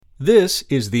This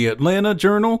is the Atlanta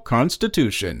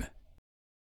Journal-Constitution.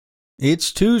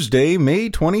 It's Tuesday, May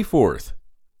 24th.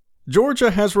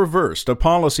 Georgia has reversed a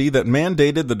policy that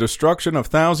mandated the destruction of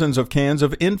thousands of cans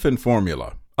of infant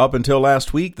formula. Up until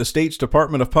last week, the state's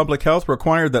Department of Public Health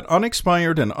required that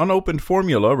unexpired and unopened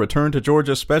formula returned to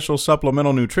Georgia's Special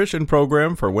Supplemental Nutrition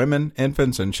Program for women,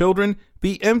 infants, and children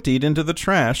be emptied into the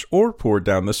trash or poured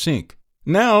down the sink.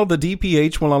 Now, the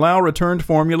DPH will allow returned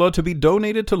formula to be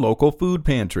donated to local food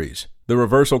pantries. The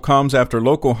reversal comes after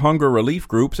local hunger relief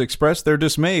groups expressed their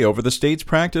dismay over the state's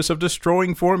practice of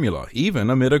destroying formula,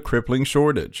 even amid a crippling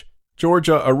shortage.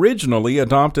 Georgia originally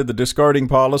adopted the discarding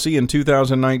policy in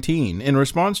 2019 in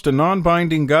response to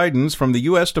non-binding guidance from the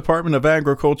U.S. Department of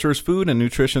Agriculture's Food and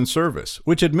Nutrition Service,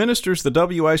 which administers the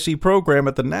WIC program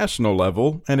at the national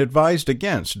level and advised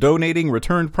against donating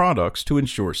returned products to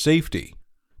ensure safety.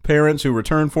 Parents who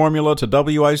return formula to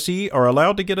WIC are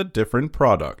allowed to get a different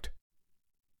product.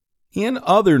 In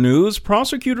other news,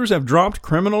 prosecutors have dropped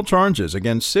criminal charges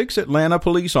against 6 Atlanta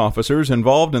police officers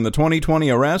involved in the 2020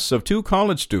 arrests of 2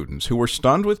 college students who were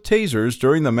stunned with tasers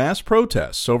during the mass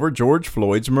protests over George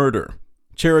Floyd's murder.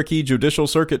 Cherokee Judicial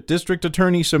Circuit District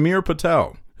Attorney Samir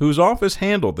Patel, whose office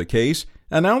handled the case,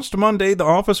 announced Monday the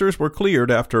officers were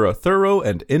cleared after a thorough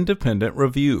and independent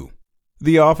review.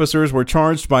 The officers were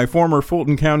charged by former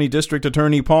Fulton County District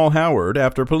Attorney Paul Howard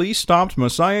after police stopped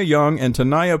Messiah Young and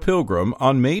Tanaya Pilgrim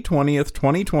on May 20,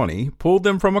 2020, pulled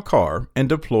them from a car, and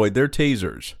deployed their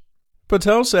tasers.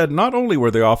 Patel said not only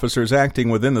were the officers acting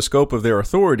within the scope of their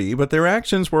authority, but their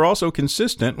actions were also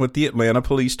consistent with the Atlanta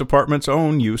Police Department's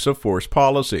own use of force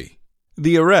policy.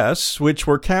 The arrests, which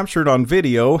were captured on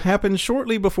video, happened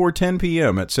shortly before 10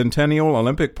 p.m. at Centennial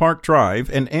Olympic Park Drive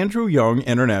and Andrew Young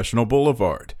International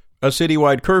Boulevard. A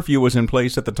citywide curfew was in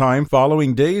place at the time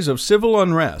following days of civil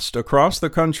unrest across the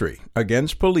country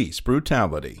against police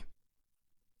brutality.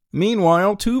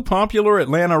 Meanwhile, 2 popular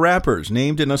Atlanta rappers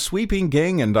named in a sweeping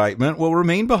gang indictment will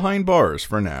remain behind bars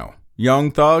for now. Young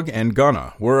Thug and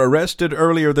Gunna were arrested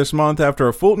earlier this month after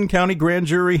a Fulton County grand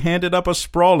jury handed up a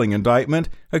sprawling indictment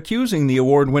accusing the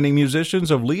award-winning musicians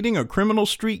of leading a criminal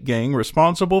street gang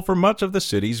responsible for much of the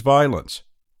city's violence.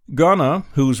 Gunna,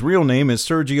 whose real name is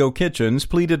Sergio Kitchens,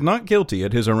 pleaded not guilty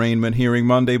at his arraignment hearing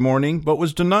Monday morning, but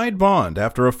was denied bond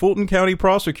after a Fulton County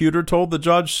prosecutor told the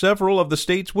judge several of the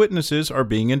state's witnesses are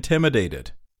being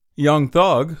intimidated. Young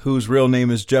Thug, whose real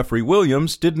name is Jeffrey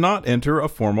Williams, did not enter a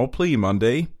formal plea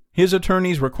Monday. His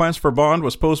attorney's request for bond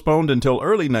was postponed until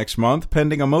early next month,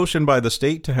 pending a motion by the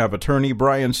state to have attorney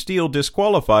Brian Steele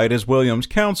disqualified as Williams'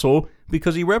 counsel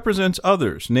because he represents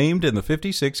others named in the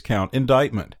 56-count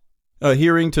indictment. A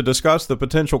hearing to discuss the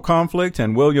potential conflict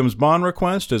and Williams' bond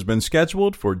request has been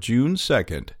scheduled for June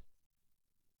 2nd.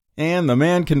 And the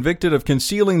man convicted of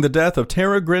concealing the death of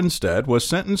Tara Grinstead was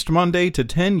sentenced Monday to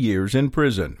 10 years in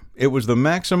prison. It was the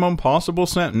maximum possible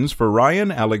sentence for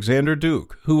Ryan Alexander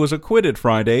Duke, who was acquitted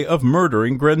Friday of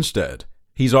murdering Grinstead.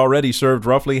 He's already served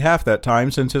roughly half that time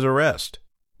since his arrest.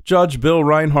 Judge Bill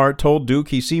Reinhart told Duke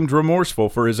he seemed remorseful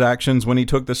for his actions when he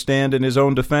took the stand in his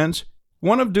own defense.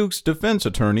 One of Duke's defense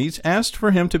attorneys asked for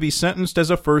him to be sentenced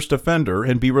as a first offender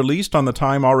and be released on the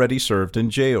time already served in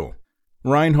jail.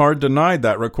 Reinhart denied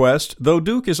that request, though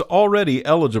Duke is already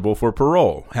eligible for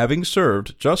parole, having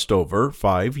served just over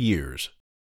 5 years.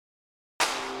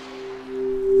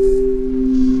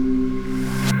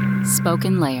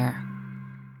 Spoken Layer.